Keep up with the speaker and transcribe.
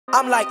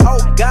I'm like, oh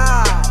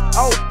God,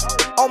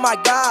 oh my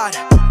God.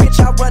 Bitch,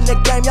 I run the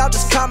game, y'all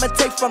just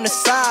commentate from the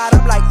side.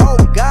 I'm like, oh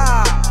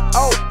God,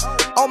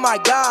 oh my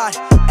God.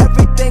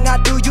 Everything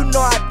I do, you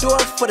know I do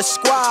it for the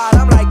squad.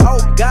 I'm like, oh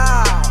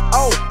God,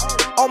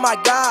 oh my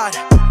God.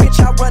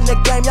 Bitch, I run the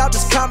game, y'all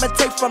just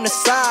commentate from the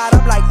side.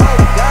 I'm like, oh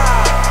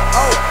God,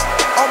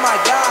 oh my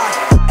God.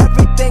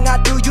 Everything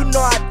I do, you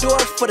know I do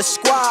it for the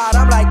squad.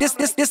 I'm like, this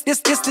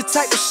the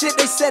type of shit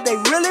they said they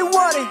really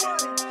wanted.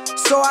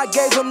 So I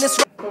gave them this.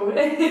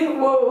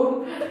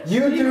 Whoa.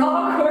 You do.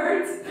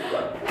 Awkward.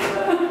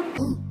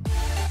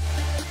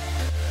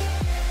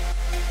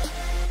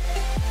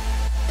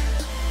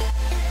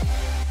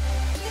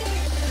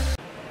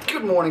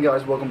 Good morning,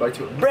 guys. Welcome back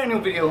to a brand new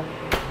video.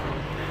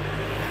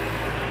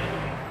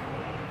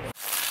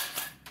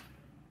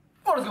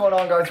 What is going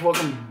on, guys?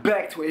 Welcome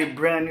back to a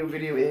brand new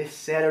video. It's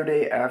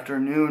Saturday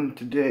afternoon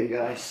today,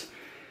 guys.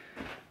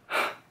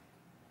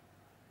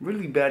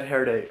 Really bad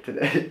hair day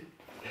today.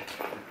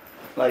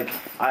 Like,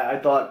 I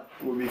thought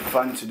it would be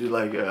fun to do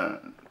like a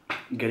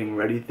getting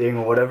ready thing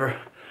or whatever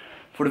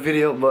for the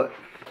video, but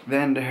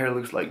then the hair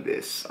looks like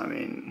this. I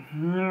mean,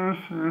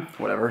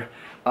 whatever.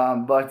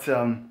 But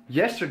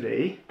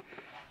yesterday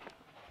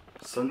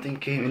something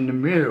came in the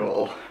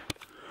mail.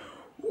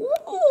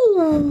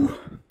 Ooh.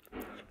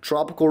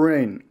 Tropical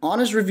rain.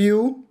 Honest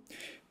review.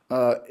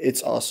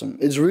 It's awesome.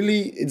 It's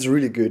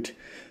really good.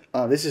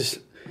 This is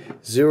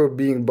zero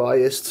being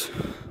biased.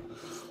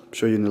 I'll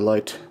show you in the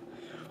light.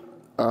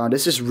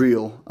 This is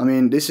real. I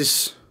mean, this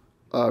is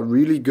a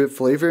really good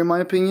flavor in my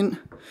opinion.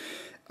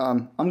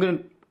 I'm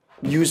gonna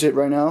use it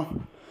right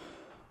now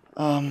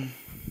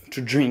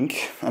to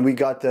drink, and we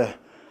got the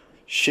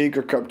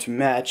shaker cup to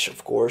match,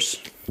 of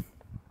course,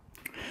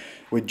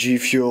 with G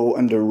Fuel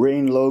and the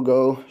rain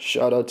logo.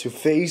 Shout out to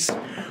FaZe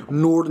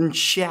Northern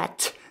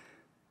Chat.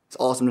 It's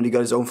awesome that he got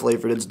his own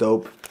flavor. That's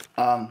dope.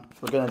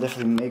 We're gonna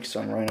definitely make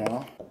some right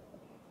now.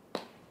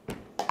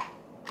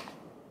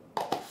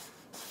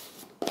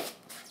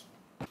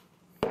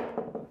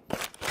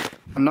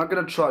 I'm not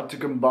gonna try to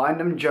combine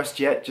them just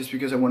yet, just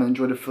because I want to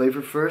enjoy the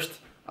flavor first.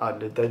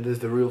 That is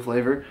the real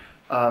flavor.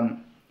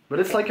 But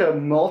it's like a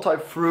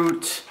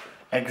multi-fruit,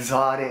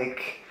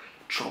 exotic,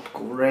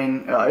 tropical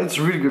rain. It's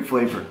a really good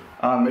flavor.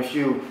 If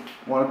you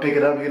want to pick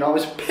it up, you can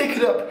always pick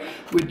it up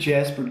with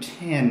Jasper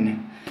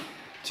 10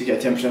 to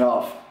get 10%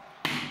 off.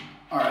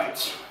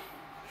 Alright.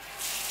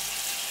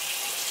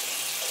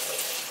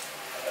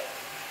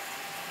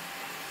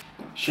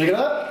 Shake it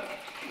up.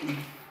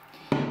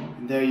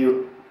 And there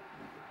you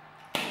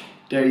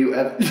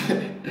have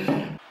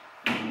it.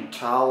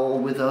 Towel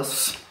with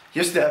us.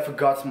 Yesterday I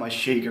forgot my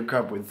shaker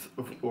cup with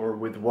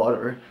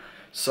water,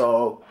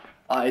 so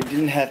I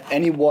didn't have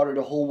any water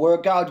the whole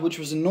workout, which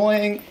was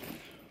annoying.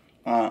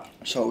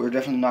 So we're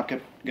definitely not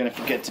gonna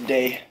forget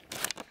today.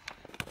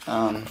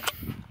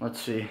 Let's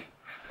see.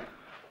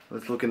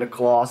 Let's look in the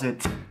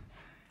closet.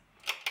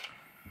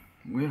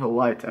 We have a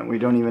light and we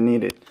don't even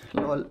need it.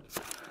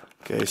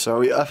 Okay, so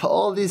we have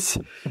all these.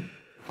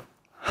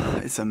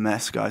 It's a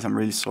mess, guys. I'm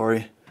really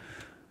sorry.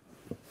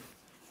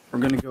 We're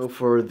gonna go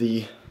for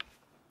the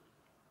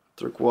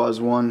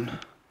turquoise one.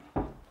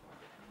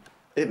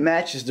 It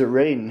matches the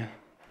rain.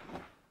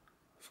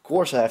 Of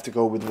course I have to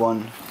go with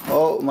one.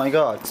 Oh my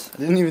god, I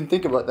didn't even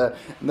think about that.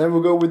 And then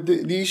we'll go with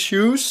these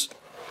shoes.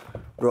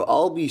 Bro,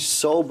 I'll be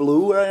so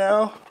blue right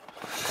now.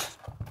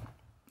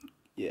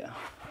 Yeah.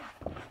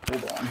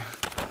 Hold on.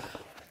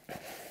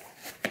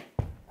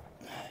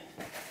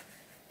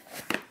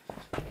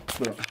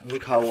 Bro,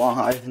 look how long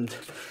I haven't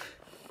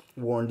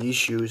worn these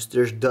shoes.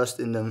 There's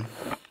dust in them.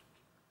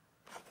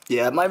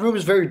 Yeah, my room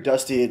is very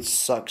dusty. It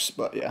sucks,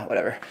 but yeah,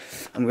 whatever.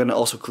 I'm gonna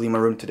also clean my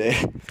room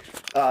today.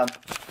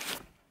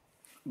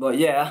 But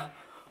yeah,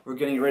 we're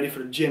getting ready for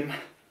the gym.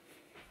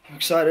 I'm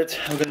excited.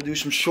 I'm gonna do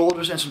some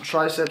shoulders and some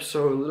triceps,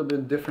 so a little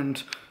bit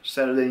different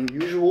Saturday than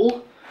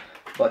usual.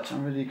 But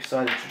I'm really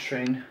excited to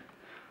train.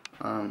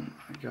 I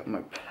got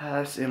my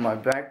pads in my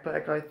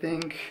backpack, I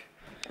think.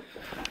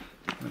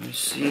 Let me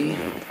see.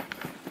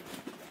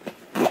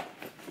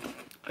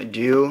 I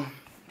do.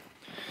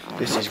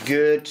 This is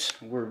good.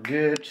 We're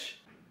good.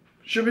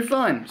 Should be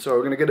fine. So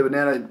we're gonna get a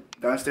banana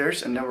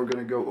downstairs, and then we're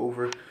gonna go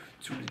over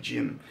to the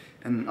gym.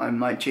 And I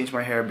might change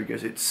my hair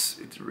because it's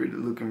really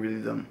looking really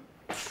dumb.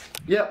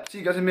 Yeah. See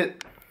you guys in a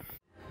minute.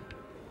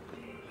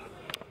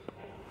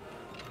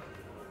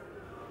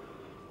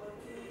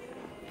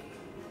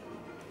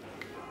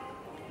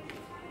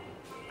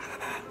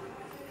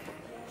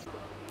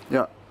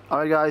 Yeah.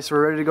 Alright, guys.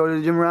 We're ready to go to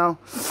the gym now.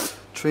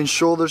 Train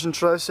shoulders and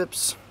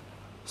triceps.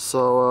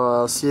 So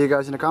I'll see you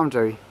guys in the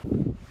commentary.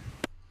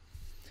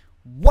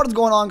 What is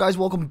going on, guys?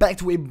 Welcome back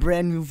to a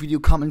brand new video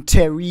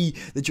commentary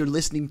that you're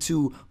listening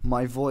to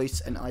my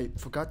voice, and I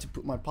forgot to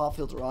put my pop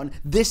filter on.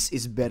 This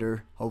is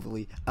better,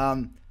 hopefully.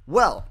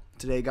 Well,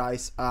 today,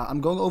 guys,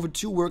 I'm going over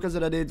two workouts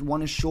that I did.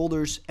 One is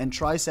shoulders and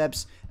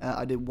triceps.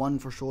 I did one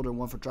for shoulder and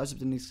one for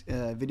triceps in this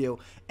video,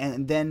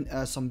 and then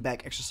some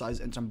back exercises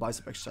and some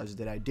bicep exercises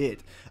that I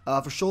did.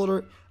 For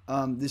shoulder,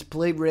 this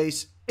plate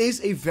raise is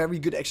a very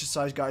good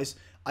exercise, guys.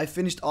 I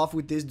finished off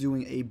with this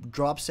doing a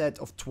drop set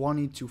of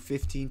 20 to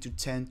 15 to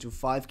 10 to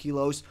 5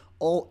 kilos,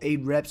 all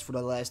 8 reps for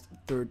the last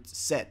third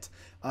set.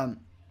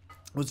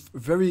 Was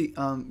very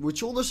with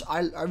shoulders.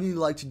 I really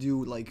like to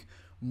do like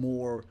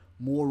more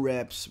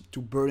reps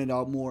to burn it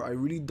out more. I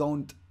really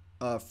don't.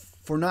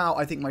 For now,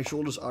 I think my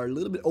shoulders are a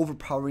little bit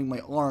overpowering my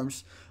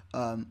arms,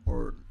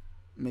 or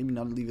maybe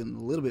not even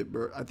a little bit,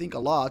 but I think a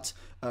lot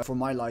for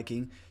my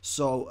liking.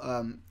 So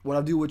what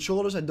I do with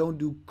shoulders, I don't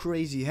do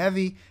crazy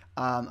heavy.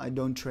 I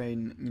don't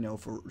train, you know,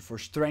 for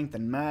strength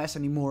and mass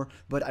anymore,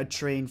 but I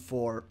train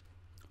for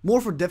more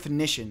for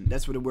definition.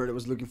 That's what the word I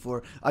was looking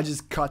for. I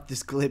just cut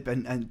this clip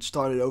and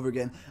started over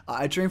again.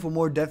 I train for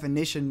more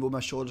definition with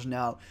my shoulders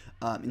now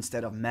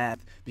instead of mass,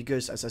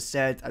 because as I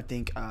said, I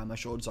think my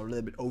shoulders are a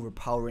little bit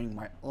overpowering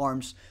my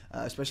arms,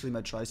 especially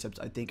my triceps.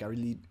 I think I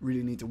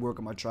really need to work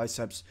on my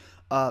triceps.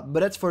 But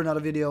that's for another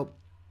video.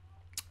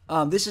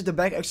 This is the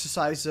back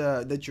exercise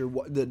that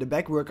the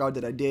back workout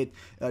that I did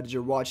that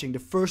you're watching. The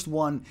first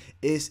one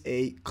is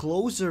a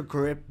closer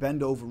grip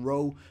bend over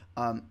row.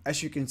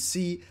 As you can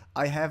see,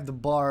 I have the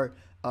bar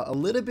a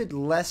little bit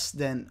less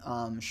than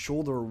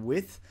shoulder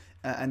width,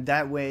 and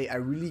that way I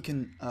really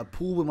can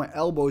pull with my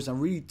elbows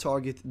and really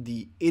target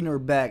the inner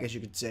back, as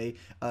you could say,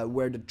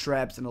 where the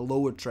traps and the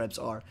lower traps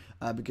are,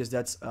 because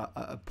that's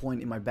a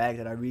point in my back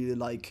that I really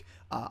like.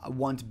 I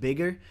want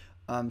bigger.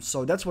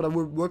 So that's what I'm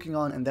working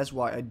on, and that's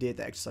why I did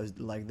the exercise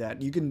like that.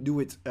 You can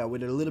do it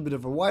with a little bit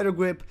of a wider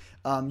grip.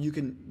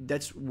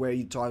 That's where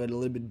you target a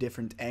little bit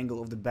different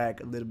angle of the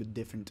back, a little bit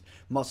different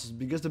muscles,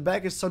 because the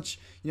back is such,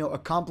 you know, a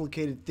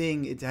complicated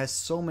thing. It has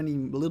so many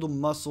little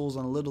muscles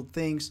and little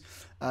things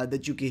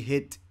that you can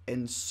hit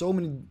in so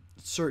many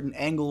certain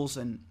angles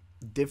and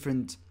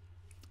different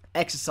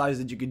exercise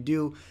that you could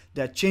do,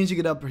 that changing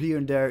it up here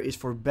and there is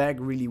for back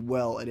really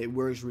well, and it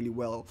works really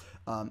well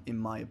in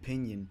my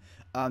opinion.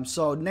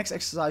 So next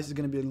exercise is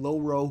going to be a low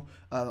row.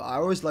 I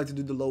always like to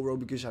do the low row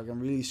because I can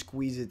really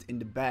squeeze it in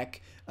the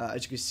back.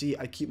 As you can see,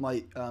 I keep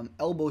my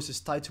elbows as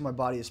tight to my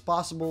body as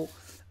possible.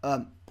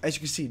 As you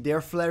can see,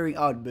 they're flaring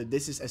out, but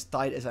this is as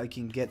tight as I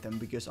can get them,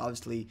 because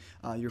obviously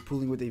you're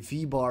pulling with a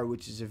V-bar,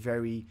 which is a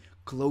very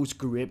close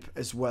grip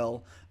as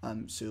well.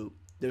 So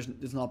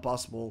it's not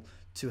possible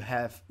to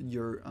have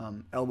your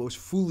elbows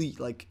fully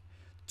like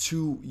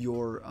to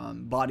your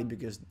body,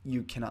 because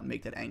you cannot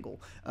make that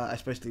angle,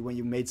 especially when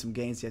you made some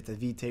gains. You have the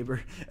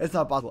V-taper. It's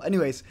not possible.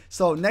 Anyways,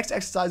 so next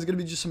exercise is gonna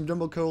be just some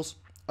dumbbell curls.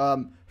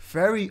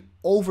 Very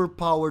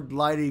overpowered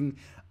lighting.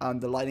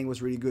 The lighting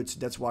was really good, so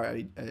that's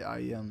why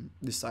I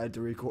decided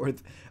to record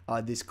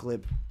this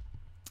clip.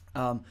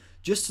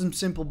 Just some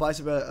simple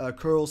bicep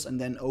curls,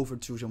 and then over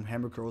to some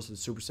hammer curls and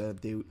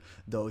superset. Do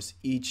those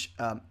each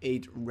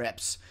 8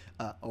 reps,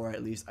 or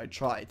at least I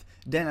tried.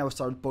 Then I will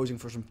start posing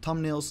for some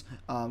thumbnails,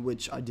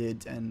 which I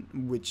did, and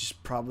which is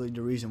probably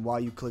the reason why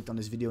you clicked on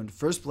this video in the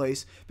first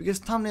place,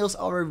 because thumbnails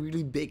are a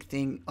really big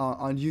thing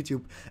on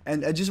YouTube.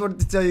 And I just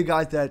wanted to tell you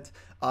guys that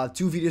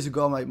 2 videos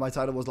ago my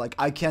title was like,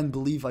 I can't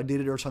believe I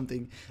did it, or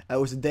something. It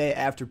was the day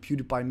after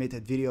PewDiePie made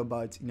that video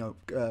about, you know,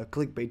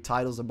 clickbait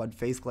titles about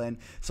FaZe Clan,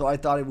 so I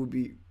thought it would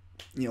be,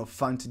 you know,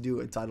 fun to do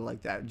a title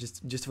like that,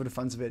 just for the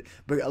funs of it.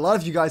 But a lot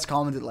of you guys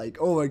commented like,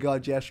 oh my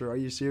god, Jasper, are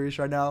you serious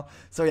right now?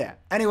 So yeah,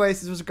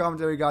 anyways, this was a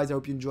commentary, guys. I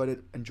hope you enjoyed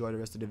it. Enjoy the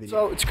rest of the video.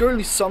 So it's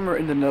currently summer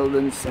in the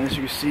Netherlands, and as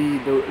you can see,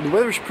 the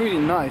weather is pretty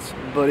nice,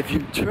 but if you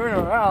turn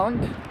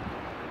around,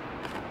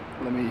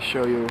 let me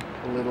show you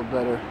a little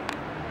better.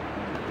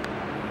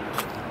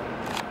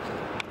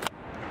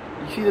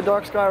 You see the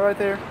dark sky right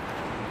there?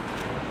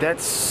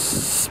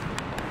 That's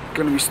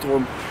gonna be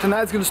storm.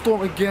 Tonight's gonna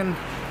storm again.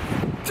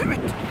 Damn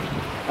it!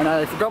 And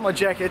I forgot my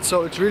jacket,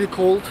 so it's really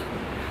cold.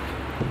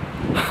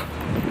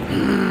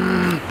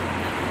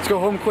 Let's go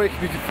home quick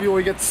before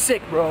we get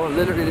sick, bro.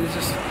 Literally,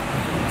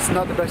 it's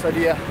not the best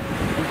idea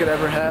you could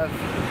ever have.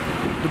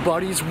 The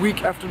body is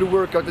weak after the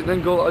workout, and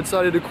then go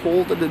outside in the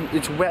cold, and then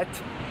it's wet.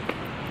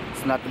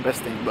 It's not the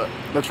best thing, but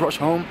let's rush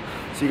home.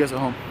 See you guys at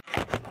home.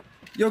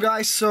 Yo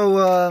guys,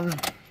 so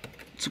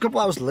it's a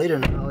couple hours later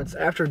now. It's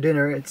after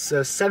dinner. It's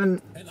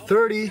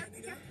 7:30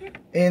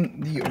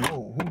 in the.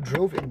 Whoa, who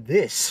drove in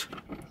this?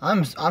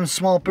 I'm a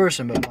small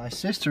person, but my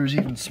sister is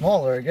even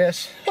smaller, I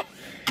guess.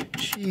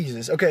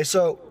 Jesus. Okay,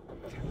 so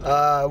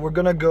we're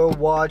gonna go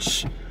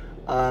watch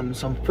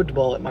some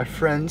football at my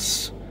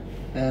friend's,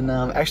 and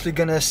I'm actually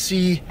gonna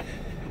see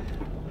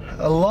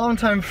a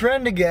longtime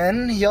friend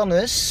again,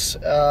 Janus.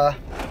 Well,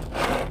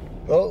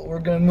 we're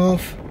gonna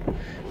move.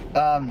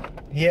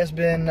 He has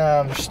been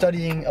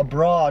studying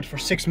abroad for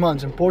 6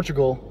 months in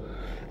Portugal,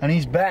 and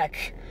he's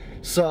back.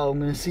 So I'm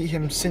gonna see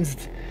him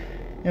since,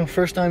 you know,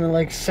 first time in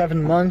like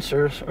 7 months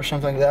or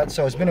something like that.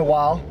 So it's been a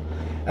while,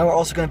 and we're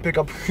also gonna pick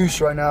up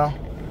Guus right now.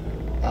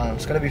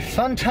 It's gonna be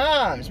fun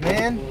times,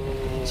 man.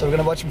 So we're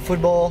gonna watch some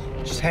football,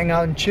 just hang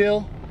out and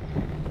chill,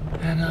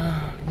 and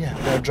yeah,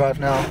 we're gonna drive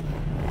now.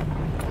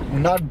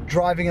 I'm not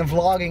driving and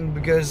vlogging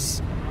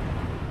because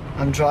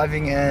I'm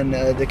driving and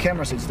the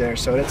camera sits there,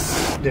 so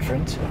that's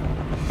different.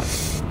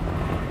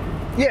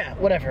 Yeah,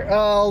 whatever.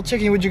 I'll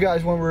check in with you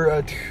guys when we're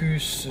at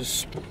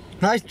Guus's.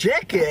 Nice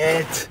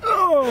jacket!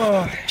 Oh!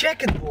 Oh,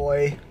 check it,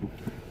 boy.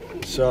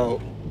 So,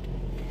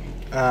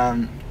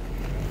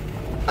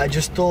 I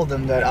just told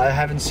them that I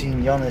haven't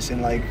seen Giannis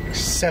in like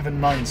 7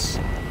 months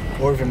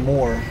or even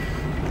more.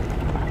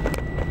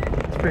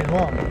 It's pretty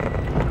long.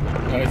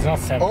 No, it's not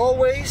 7.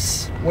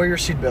 Always wear your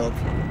seatbelt.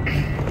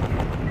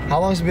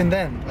 How long has it been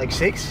then? Like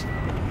 6?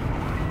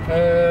 He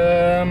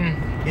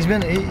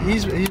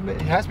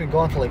has been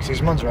gone for like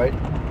 6 months, right?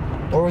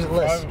 Or was it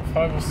less?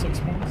 5 or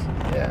 6 months.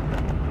 Yeah.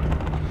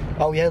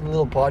 Oh, we had a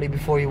little party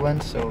before he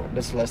went, so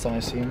that's the last time I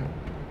see him.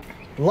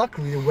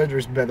 Luckily, the weather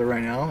is better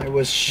right now. It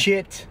was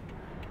shit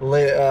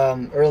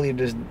earlier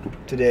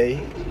today.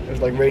 It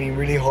was like raining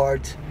really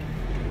hard.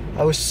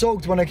 I was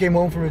soaked when I came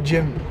home from the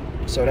gym,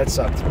 so that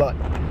sucked. But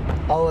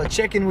I'll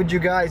check in with you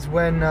guys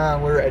when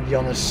we're at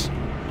Giannis.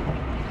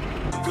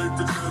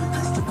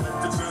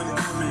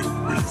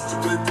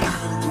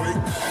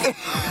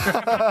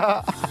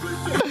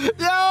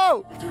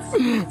 Yo!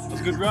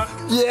 That's good, bro.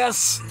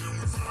 Yes!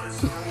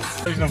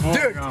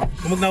 Dude,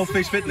 kom ik nou op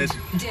FaZeFitness?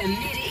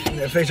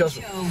 Ja,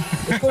 FaZe.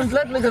 Dat komt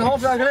letterlijk een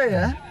half jaar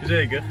geleden, hè?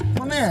 Zeker.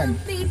 Maar man.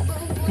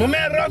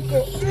 Moment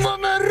Rocco!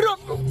 Moment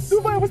Rocco!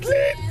 Doe maar wat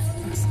leed!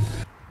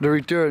 The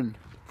return.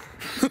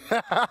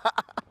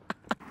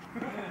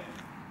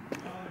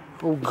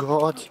 Oh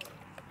god.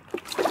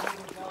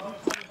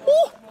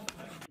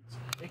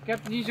 Ik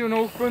heb niet zo'n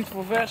hoog punt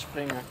voor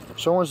verspringen.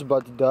 Someone's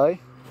about to die.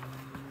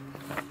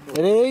 It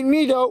ain't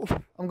me though.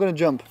 I'm gonna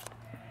jump.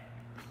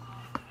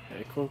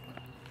 Ik ook.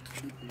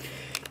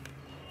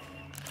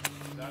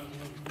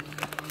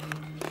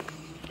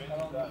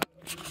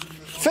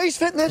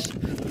 FaZeFitness.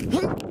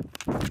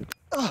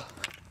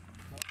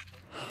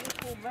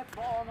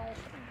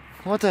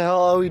 What the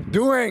hell are we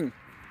doing?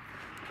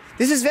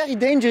 This is very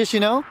dangerous,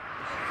 you know.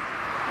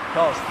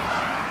 Vast.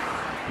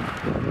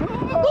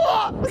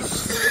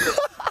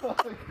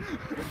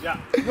 Ja.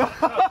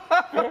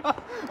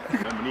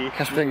 Ik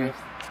ga springen.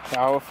 Ja,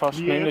 hou vast,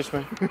 neem eens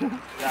mee.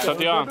 Staat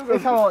hij aan?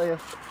 Ik ga wel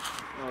eerst.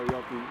 Oh,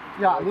 Jappie.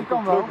 Ja, die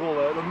kan wel.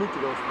 Terugrollen, dat moet je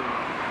wel springen.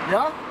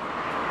 Ja?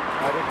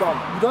 Ja, dat kan.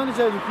 Dan is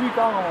jij een goede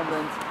cameraman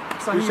bent.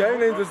 Dus jij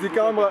neemt dus die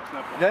camera.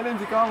 Jij neemt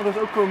die camera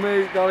dus ook gewoon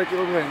mee dadelijk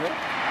eroverheen, hè?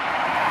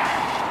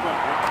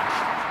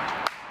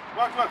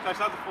 Wacht, hij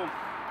staat op grond.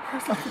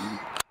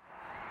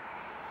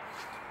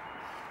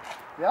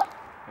 Ja?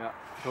 Ja,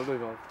 zo doe je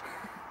wel.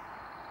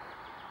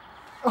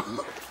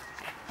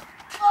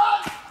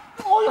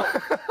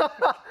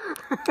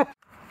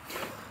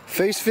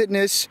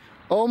 FaZeFitness.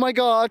 Oh my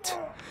god.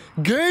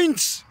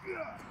 Gains.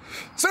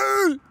 Zo.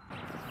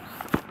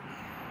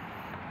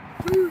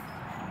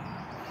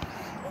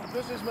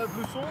 Dus is mijn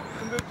bloesel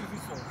een beetje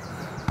viesel.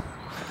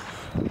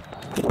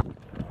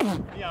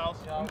 Ja,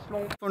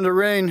 From the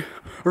rain.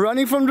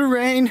 Running from the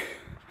rain.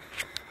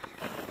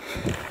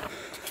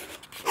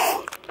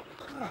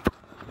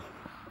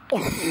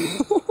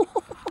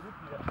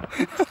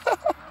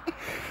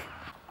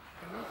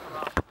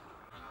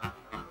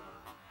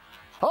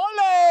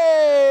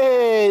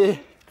 Olé!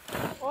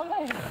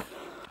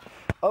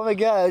 Oh my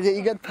god,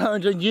 you got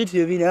pounds on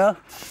YouTube, you know?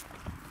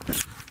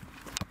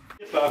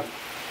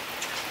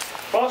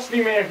 Vast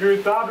niet meer,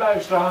 Guurt, daar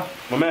blijven staan.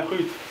 Moment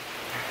goed.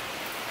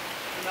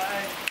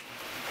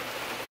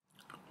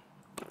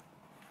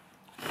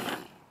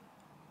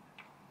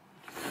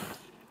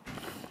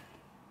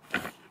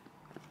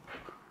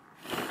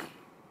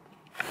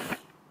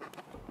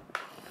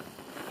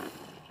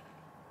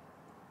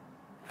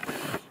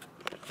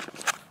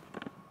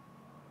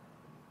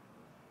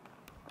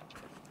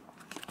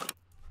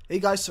 Hey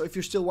guys, so if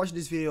you're still watching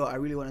this video, I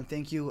really want to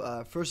thank you.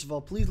 First of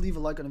all, please leave a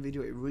like on the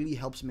video, it really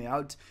helps me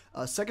out.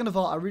 Second of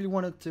all, I really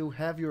wanted to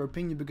have your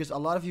opinion because a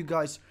lot of you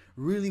guys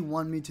really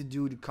want me to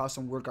do the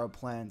custom workout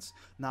plans.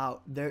 Now,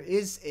 there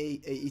is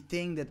a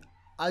thing that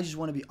I just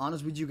want to be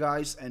honest with you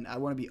guys, and I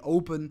want to be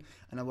open,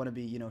 and I want to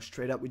be, you know,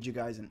 straight up with you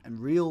guys and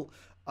real,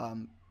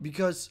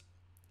 because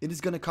it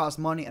is going to cost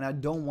money, and I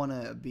don't want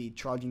to be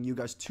charging you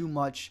guys too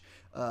much,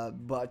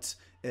 but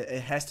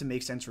it has to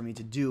make sense for me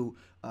to do,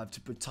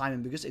 to put time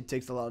in, because it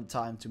takes a lot of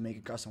time to make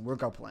a custom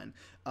workout plan.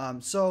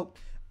 So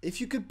if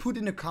you could put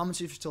in the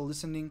comments, if you're still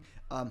listening,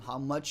 how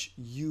much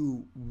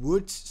you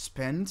would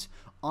spend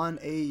on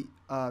a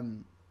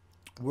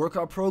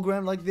workout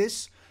program like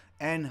this,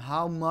 and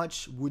how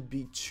much would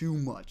be too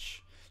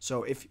much.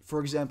 So if, for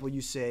example,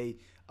 you say,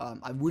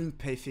 I wouldn't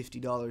pay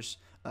 $50,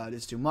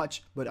 that's too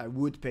much, but I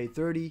would pay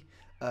 30,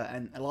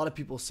 and a lot of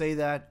people say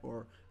that,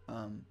 or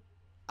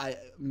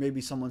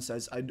maybe someone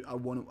says I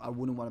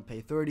wouldn't want to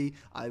pay 30,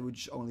 I would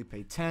only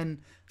pay 10.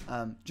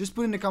 Just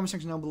put in the comment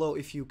section down below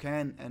if you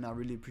can, and I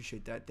really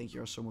appreciate that. Thank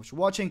you all so much for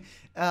watching.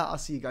 I'll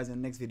see you guys in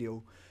the next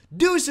video.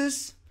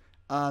 Deuces!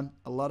 A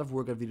lot of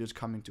workout videos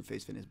coming to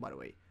FaZeFitness, by the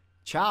way.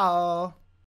 Ciao!